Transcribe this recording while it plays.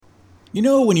You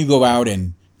know, when you go out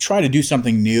and try to do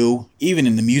something new, even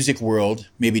in the music world,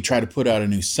 maybe try to put out a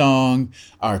new song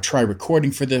or try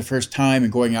recording for the first time and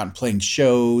going out and playing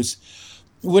shows,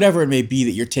 whatever it may be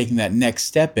that you're taking that next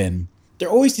step in, there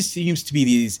always just seems to be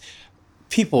these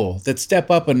people that step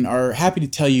up and are happy to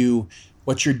tell you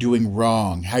what you're doing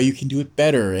wrong, how you can do it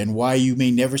better, and why you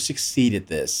may never succeed at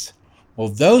this. Well,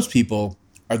 those people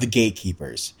are the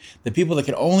gatekeepers, the people that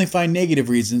can only find negative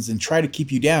reasons and try to keep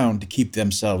you down to keep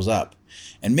themselves up.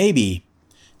 And maybe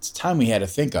it's time we had to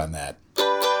think on that.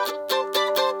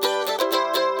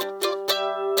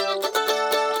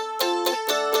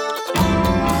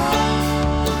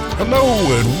 Hello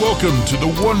and welcome to the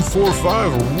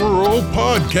 145 Rural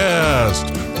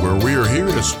Podcast, where we are here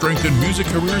to strengthen music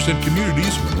careers and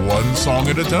communities one song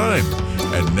at a time.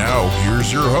 And now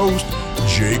here's your host,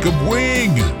 Jacob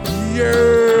Wing.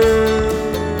 Yay!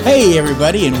 Hey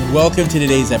everybody, and welcome to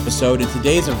today's episode. And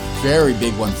today's a very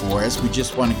big one for us. We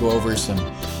just want to go over some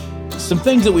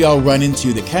things that we all run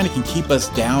into that kind of can keep us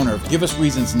down or give us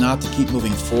reasons not to keep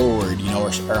moving forward,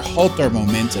 or halt our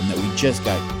momentum that we just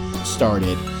got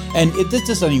started. And this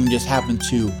doesn't even just happen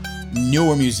to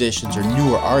newer musicians or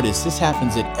newer artists. This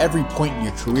happens at every point in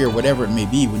your career, whatever it may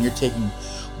be. When you're taking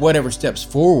whatever steps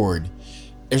forward,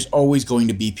 there's always going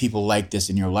to be people like this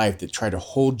in your life that try to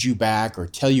hold you back or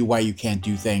tell you why you can't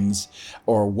do things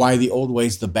or why the old way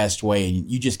is the best way and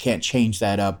you just can't change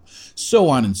that up, so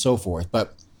on and so forth.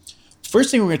 But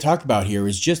first thing we're going to talk about here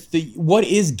is just what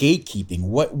is gatekeeping?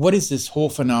 What is this whole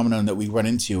phenomenon that we run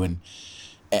into,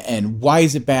 and why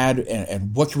is it bad,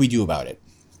 and what can we do about it?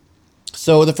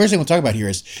 So the first thing we'll talk about here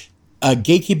is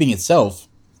gatekeeping itself.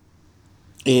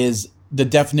 Is the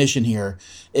definition here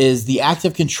is the act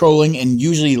of controlling and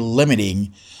usually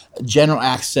limiting general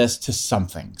access to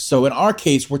something. So in our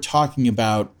case, we're talking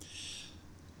about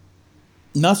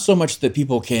not so much that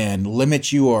people can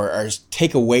limit you or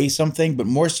take away something, but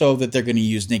more so that they're going to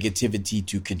use negativity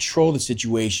to control the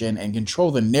situation and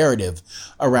control the narrative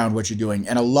around what you're doing.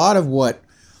 And a lot of what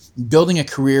building a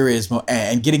career is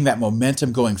and getting that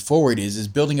momentum going forward is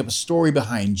building up a story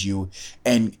behind you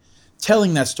and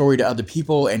telling that story to other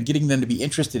people and getting them to be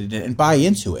interested in it and buy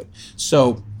into it.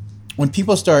 So when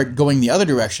people start going the other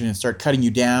direction and start cutting you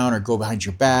down or go behind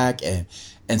your back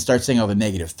and start saying all the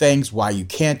negative things, why you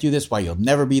can't do this, why you'll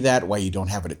never be that, why you don't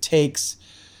have what it takes,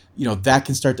 that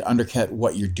can start to undercut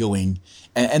what you're doing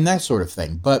and that sort of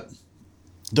thing. But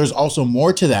there's also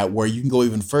more to that where you can go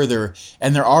even further.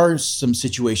 And there are some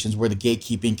situations where the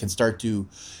gatekeeping can start to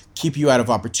keep you out of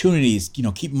opportunities,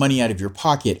 keep money out of your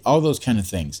pocket, all those kind of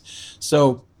things.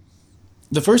 So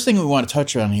the first thing we want to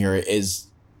touch on here is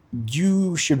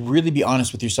you should really be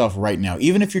honest with yourself right now.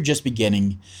 Even if you're just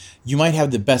beginning, you might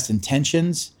have the best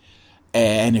intentions.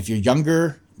 And if you're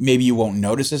younger, maybe you won't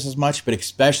notice this as much, but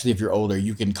especially if you're older,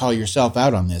 you can call yourself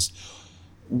out on this.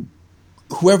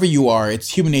 Whoever you are,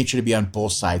 it's human nature to be on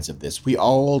both sides of this. We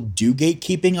all do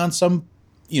gatekeeping on some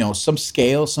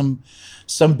scale,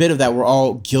 some bit of that. We're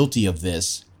all guilty of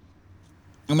this.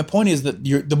 And the point is that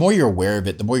the more you're aware of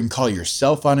it, the more you can call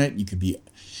yourself on it. You could be,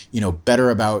 better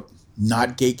about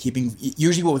not gatekeeping.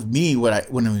 Usually with me, when I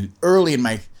was early in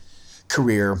my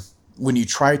career, when you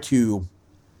try to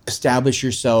establish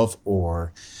yourself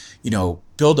or,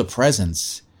 build a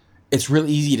presence, it's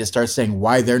really easy to start saying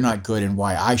why they're not good and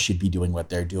why I should be doing what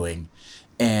they're doing.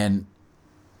 And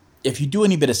if you do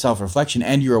any bit of self-reflection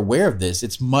and you're aware of this,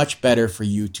 it's much better for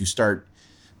you to start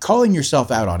calling yourself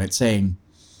out on it, saying,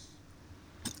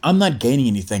 I'm not gaining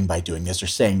anything by doing this or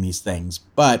saying these things,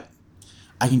 but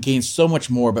I can gain so much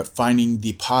more by finding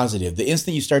the positive. The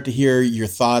instant you start to hear your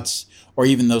thoughts or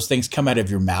even those things come out of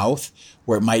your mouth,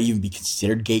 where it might even be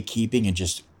considered gatekeeping and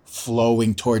just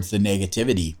flowing towards the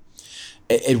negativity,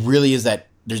 it really is that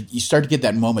you start to get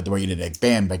that moment where you're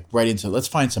right into, let's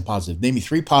find some positive. Name me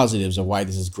 3 positives of why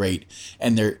this is great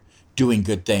and they're doing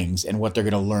good things and what they're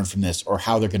going to learn from this or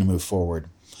how they're going to move forward.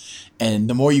 And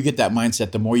the more you get that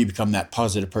mindset, the more you become that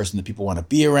positive person that people want to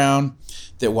be around,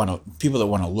 people that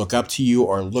want to look up to you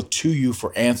or look to you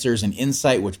for answers and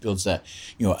insight, which builds a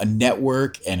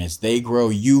network. And as they grow,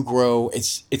 you grow.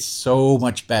 It's so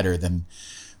much better than,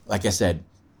 like I said,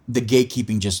 the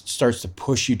gatekeeping just starts to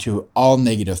push you to all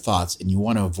negative thoughts, and you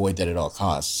want to avoid that at all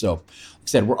costs. So, like I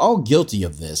said, we're all guilty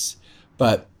of this,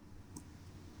 but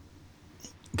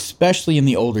especially in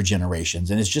the older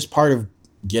generations, and it's just part of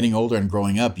getting older and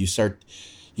growing up. You start,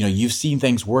 you've seen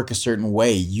things work a certain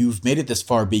way. You've made it this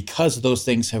far because those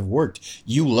things have worked.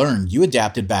 You learned, you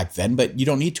adapted back then, but you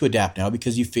don't need to adapt now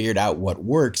because you figured out what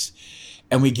works.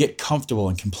 And we get comfortable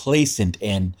and complacent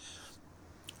and,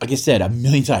 like I said a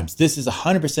million times, this is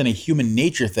 100% a human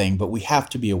nature thing, but we have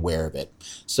to be aware of it.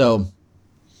 So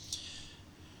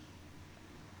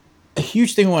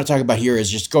huge thing we want to talk about here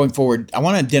is just going forward. I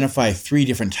want to identify 3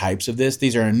 different types of this.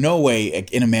 These are in no way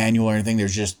in a manual or anything.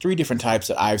 There's just 3 different types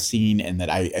that I've seen and that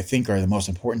I think are the most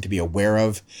important to be aware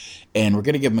of. And we're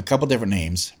going to give them a couple different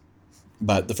names.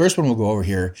 But the first one we'll go over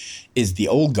here is the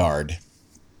old guard.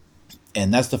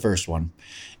 And that's the first one.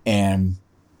 And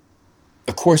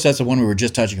of course, that's the one we were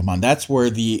just touching upon. That's where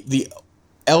the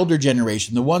elder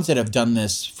generation, the ones that have done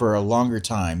this for a longer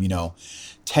time,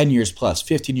 10 years plus,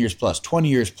 15 years plus, 20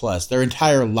 years plus, their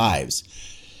entire lives.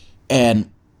 And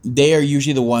they are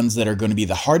usually the ones that are going to be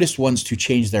the hardest ones to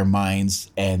change their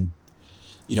minds. And,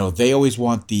 they always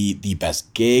want the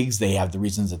best gigs. They have the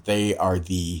reasons that they are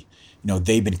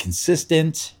they've been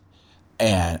consistent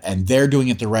and they're doing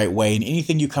it the right way. And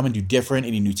anything you come and do different,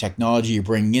 any new technology you're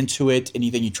bringing into it,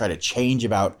 anything you try to change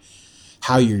about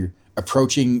how you're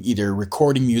approaching either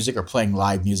recording music or playing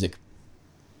live music,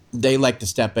 they like to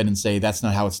step in and say, that's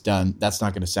not how it's done. That's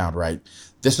not going to sound right.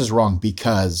 This is wrong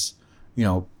because,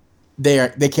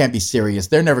 they can't be serious.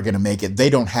 They're never going to make it. They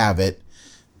don't have it.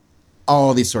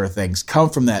 All these sort of things come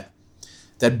from that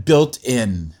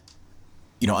built-in,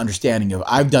 understanding of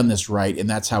I've done this right and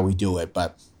that's how we do it.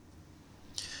 But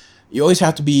you always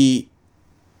have to be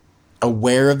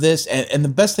aware of this. And the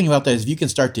best thing about that is if you can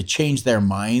start to change their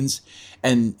minds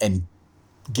and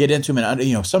get into them,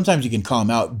 and sometimes you can call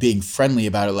them out being friendly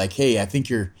about it, like, hey, I think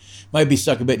might be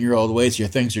stuck a bit in your old ways, your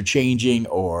things are changing,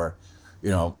 or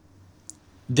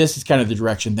this is kind of the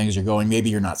direction things are going, maybe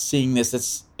you're not seeing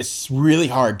this. It's really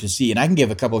hard to see. And I can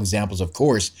give a couple examples, of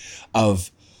course,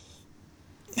 of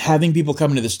having people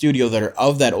come into the studio that are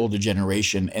of that older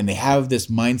generation, and they have this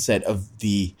mindset of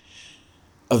the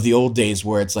old days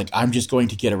where it's like, I'm just going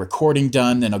to get a recording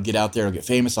done, then I'll get out there, I'll get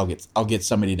famous, I'll get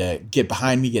somebody to get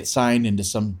behind me, get signed into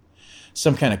some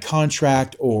kind of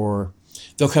contract, or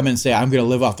they'll come in and say, I'm going to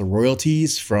live off the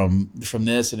royalties from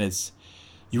this. And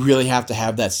you really have to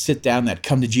have that sit down, that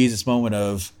come to Jesus moment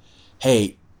of,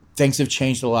 hey, things have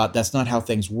changed a lot. That's not how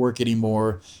things work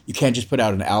anymore. You can't just put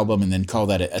out an album and then call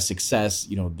that a success.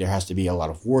 There has to be a lot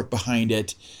of work behind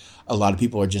it. A lot of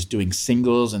people are just doing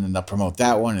singles and then they'll promote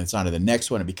that one and it's on to the next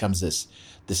one. It becomes this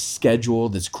schedule,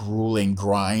 this grueling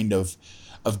grind of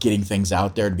getting things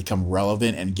out there to become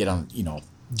relevant and get out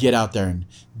there and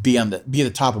be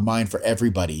the top of mind for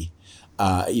everybody.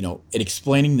 And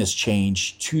explaining this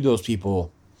change to those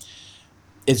people,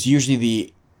 it's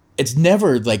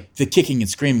never like the kicking and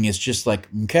screaming. It's just like,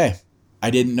 okay, I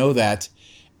didn't know that.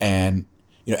 And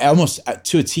almost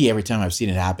to a T every time I've seen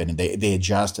it happen, and they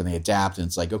adjust and they adapt, and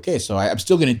it's like, okay, so I'm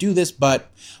still going to do this,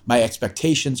 but my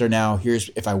expectations are now,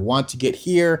 if I want to get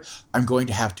here, I'm going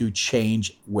to have to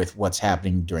change with what's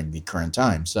happening during the current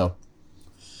time. So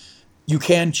you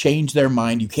can change their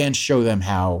mind, you can show them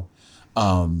how,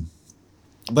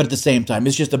 but at the same time,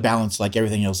 it's just a balance like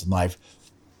everything else in life.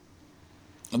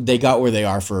 They got where they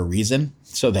are for a reason.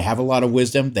 So they have a lot of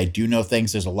wisdom. They do know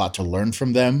things. There's a lot to learn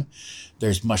from them.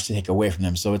 There's much to take away from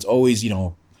them. So it's always,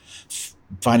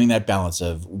 finding that balance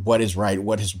of what is right,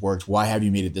 what has worked, why have you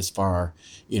made it this far,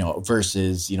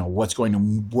 versus, what's going to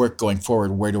work going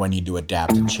forward, where do I need to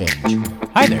adapt and change.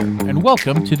 Hi there, and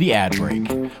welcome to the ad break.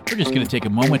 We're just going to take a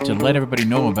moment to let everybody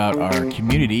know about our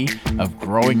community of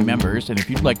growing members, and if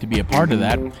you'd like to be a part of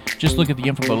that, just look at the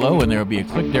info below and there will be a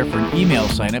click there for an email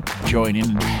sign up to join in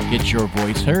and get your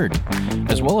voice heard.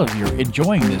 As well, if you're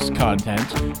enjoying this content,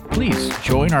 please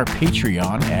join our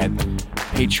Patreon at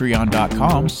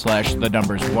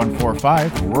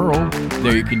patreon.com/145rural.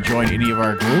 There you can join any of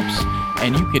our groups,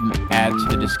 and you can add to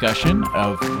the discussion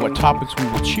of what topics we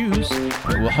will choose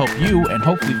that will help you and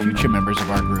hopefully future members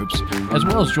of our groups, as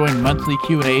well as join monthly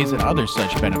Q&As and other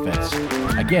such benefits.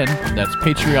 Again, that's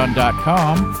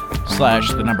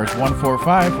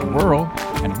patreon.com/145rural,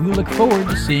 and we look forward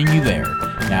to seeing you there.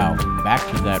 Now, back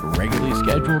to that regularly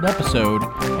scheduled episode,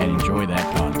 and enjoy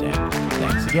that content.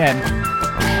 Thanks again.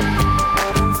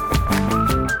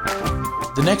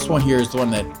 The next one here is the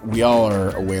one that we all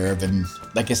are aware of. And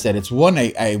like I said, it's one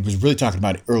I was really talking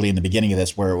about early in the beginning of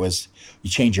this, where it was you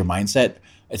change your mindset.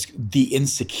 It's the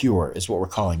insecure is what we're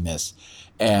calling this.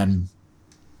 And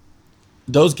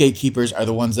those gatekeepers are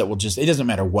the ones that will just, it doesn't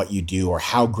matter what you do or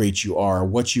how great you are, or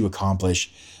what you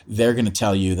accomplish. They're going to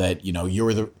tell you that,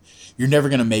 you're never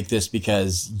going to make this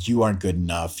because you aren't good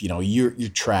enough. You're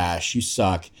trash. You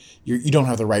suck. You don't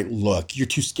have the right look. You're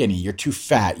too skinny. You're too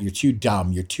fat. You're too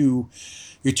dumb. You're too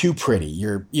pretty.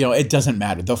 It doesn't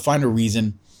matter. They'll find a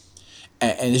reason.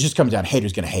 And it just comes down,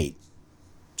 haters going to hate.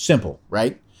 Simple,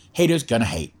 right? Haters going to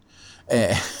hate.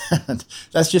 And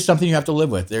that's just something you have to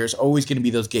live with. There's always going to be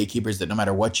those gatekeepers that no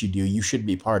matter what you do, you shouldn't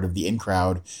be part of the in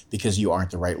crowd because you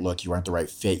aren't the right look, you aren't the right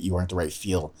fit, you aren't the right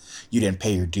feel, you didn't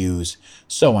pay your dues,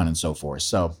 so on and so forth.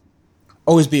 So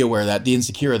always be aware of that. The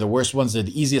insecure are the worst ones. They're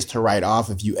the easiest to write off.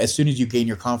 As soon as you gain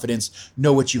your confidence,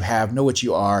 know what you have, know what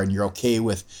you are, and you're okay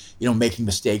with, making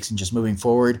mistakes and just moving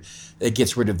forward, it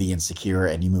gets rid of the insecure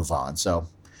and you move on. So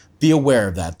be aware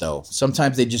of that, though.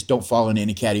 Sometimes they just don't fall into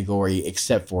any category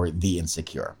except for the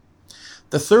insecure.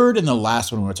 The third and the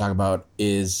last one we're going to talk about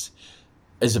is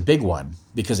a big one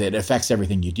because it affects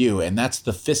everything you do, and that's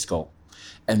the fiscal.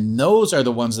 And those are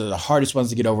the ones that are the hardest ones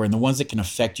to get over and the ones that can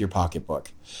affect your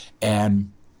pocketbook.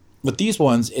 And with these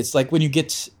ones, it's like when you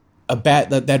get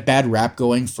that bad rap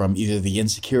going from either the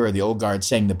insecure or the old guard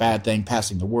saying the bad thing,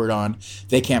 passing the word on.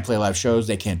 They can't play live shows.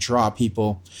 They can't draw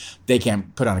people. They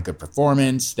can't put on a good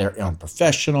performance. They're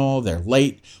unprofessional. They're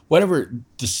late. Whatever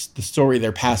the story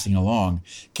they're passing along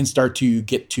can start to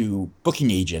get to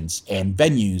booking agents and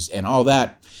venues and all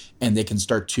that. And they can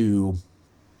start to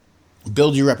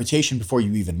build your reputation before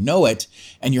you even know it.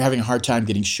 And you're having a hard time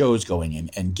getting shows going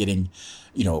and getting,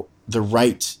 the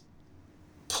right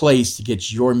place to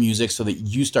get your music so that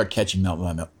you start catching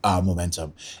that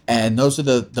momentum. And those are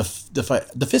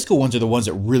the fiscal ones are the ones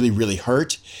that really, really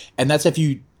hurt. And that's if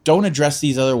you don't address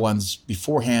these other ones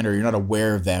beforehand or you're not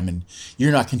aware of them and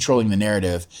you're not controlling the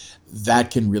narrative,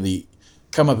 that can really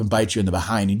come up and bite you in the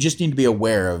behind. You just need to be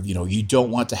aware of, you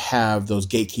don't want to have those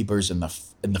gatekeepers in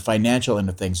the financial end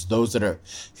of things, those that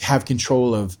have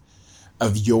control of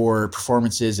your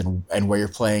performances and where you're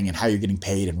playing and how you're getting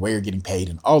paid and where you're getting paid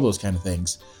and all those kind of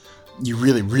things. You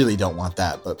really, really don't want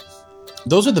that. But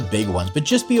those are the big ones. But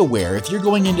just be aware, if you're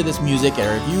going into this music or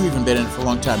if you've even been in it for a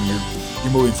long time,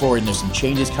 you're moving forward and there's some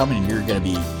changes coming and you're going to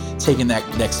be taking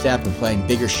that next step and playing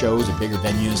bigger shows and bigger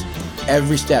venues.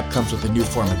 Every step comes with a new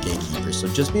form of gatekeepers. So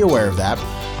just be aware of that.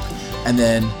 And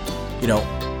then,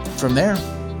 from there,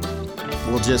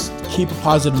 we'll just keep a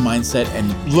positive mindset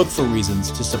and look for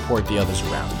reasons to support the others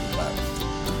around you.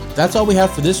 But that's all we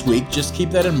have for this week. Just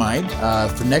keep that in mind.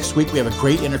 For next week, we have a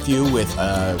great interview with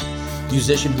a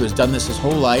musician who has done this his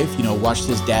whole life. Watched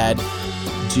his dad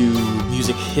do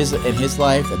music in his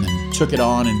life and then took it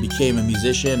on and became a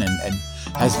musician and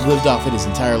has lived off it his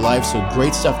entire life. So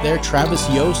great stuff there. Travis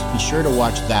Yost, be sure to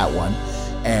watch that one.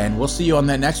 And we'll see you on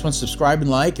that next one. Subscribe and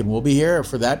like, and we'll be here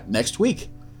for that next week.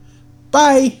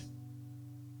 Bye.